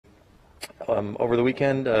Over the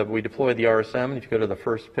weekend, we deployed the RSM. If you go to the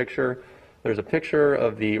first picture, there's a picture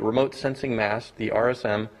of the remote sensing mast, the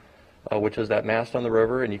RSM, which is that mast on the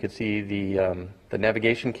rover, and you can see the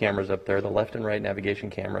navigation cameras up there, the left and right navigation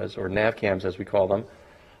cameras, or nav cams as we call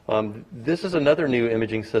them. This is another new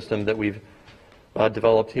imaging system that we've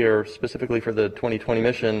developed here specifically for the 2020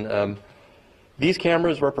 mission. These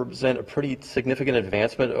cameras represent a pretty significant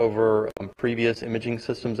advancement over previous imaging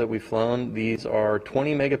systems that we've flown. These are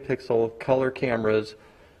 20 megapixel color cameras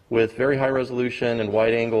with very high resolution and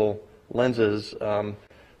wide angle lenses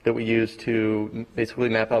that we use to basically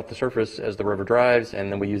map out the surface as the rover drives,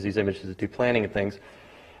 and then we use these images to do planning and things.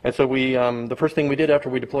 And so the first thing we did after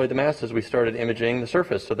we deployed the mast is we started imaging the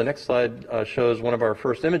surface. So the next slide shows one of our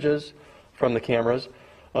first images from the cameras.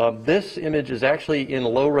 This image is actually in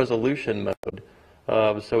low resolution mode,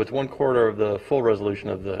 so it's 1/4 of the full resolution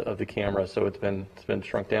of the camera. So it's been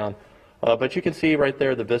shrunk down, but you can see right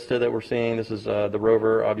there the vista that we're seeing. This is the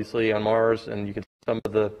rover, obviously on Mars, and you can see some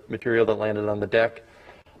of the material that landed on the deck.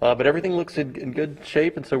 But everything looks in good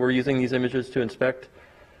shape, and so we're using these images to inspect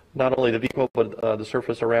not only the vehicle but the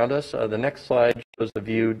surface around us. The next slide shows the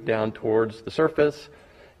view down towards the surface.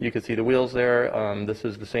 You can see the wheels there. This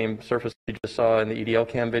is the same surface you just saw in the EDL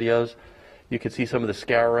cam videos. You can see some of the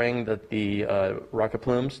scouring that the rocket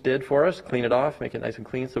plumes did for us, clean it off, make it nice and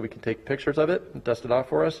clean so we can take pictures of it and dust it off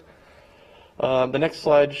for us. The next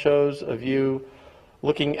slide shows a view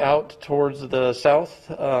looking out towards the south,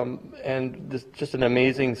 and this, just an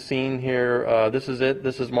amazing scene here. This is it.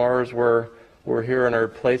 This is Mars. We're here in our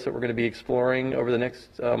place that we're going to be exploring over the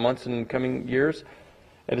next months and coming years.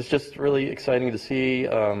 And it's just really exciting to see.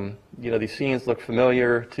 These scenes look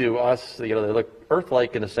familiar to us. They look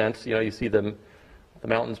Earth-like in a sense. You see the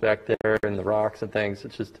mountains back there and the rocks and things.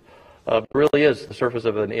 It's just really is the surface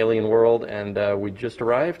of an alien world, and we just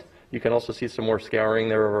arrived. You can also see some more scouring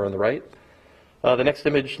there over on the right. The next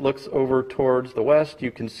image looks over towards the west.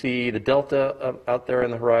 You can see the delta out there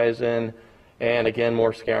in the horizon, and again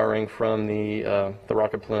more scouring from the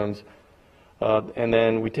rocket plumes. And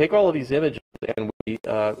then we take all of these images and we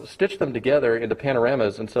stitch them together into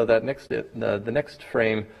panoramas, and so that the next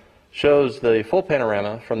frame shows the full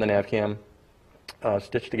panorama from the nav cam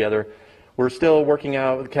stitched together. We're still working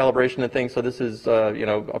out the calibration and things, so this is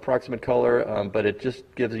approximate color, but it just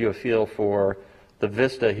gives you a feel for the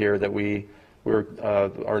vista here that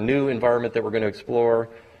our new environment that we're going to explore,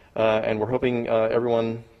 and we're hoping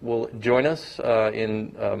everyone will join us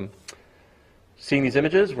in seeing these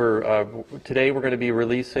images. Today we're going to be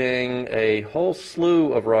releasing a whole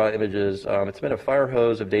slew of raw images. It's been a fire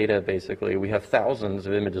hose of data, basically. We have thousands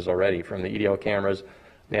of images already from the EDL cameras,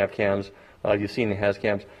 nav cams. You've seen the HAZ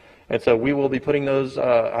cams. And so we will be putting those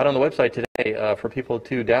out on the website today for people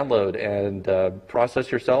to download and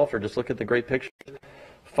process yourself, or just look at the great pictures,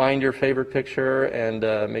 find your favorite picture, and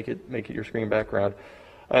make it your screen background.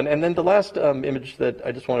 And then the last image that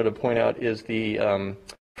I just wanted to point out is the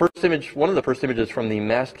first image, one of the first images from the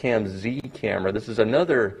Mastcam Z camera. This is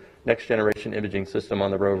another next generation imaging system on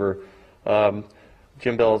the rover.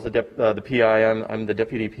 Jim Bell is the PI. I'm the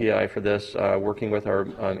deputy PI for this, working with our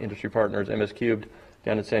industry partners, MS Cubed,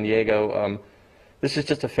 down in San Diego. This is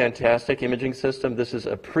just a fantastic imaging system. This is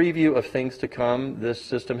a preview of things to come. This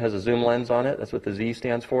system has a zoom lens on it. That's what the Z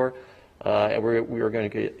stands for. And we are going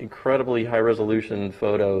to get incredibly high resolution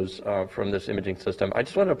photos from this imaging system. I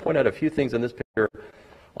just wanted to point out a few things in this picture.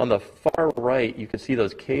 On the far right, you can see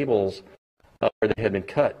those cables where they had been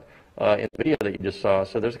cut in the video that you just saw.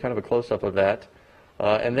 So there's kind of a close-up of that.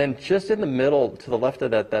 And then just in the middle, to the left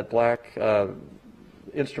of that black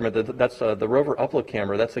instrument, that's the rover upload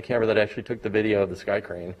camera. That's the camera that actually took the video of the sky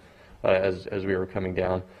crane as we were coming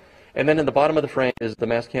down. And then in the bottom of the frame is the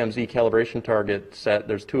Mastcam Z calibration target set.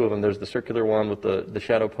 There's two of them. There's the circular one with the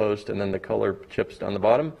shadow post, and then the color chips on the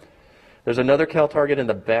bottom. There's another cal target in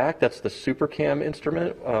the back. That's the SuperCam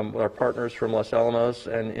instrument with our partners from Los Alamos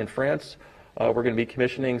and in France. We're going to be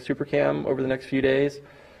commissioning SuperCam over the next few days.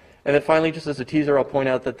 And then finally, just as a teaser, I'll point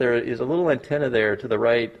out that there is a little antenna there to the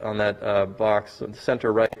right on that box, in the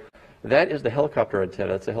center right. That is the helicopter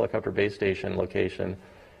antenna. That's the helicopter base station location.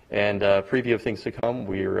 And preview of things to come.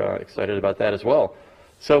 We're excited about that as well.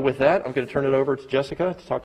 So with that, I'm going to turn it over to Jessica to talk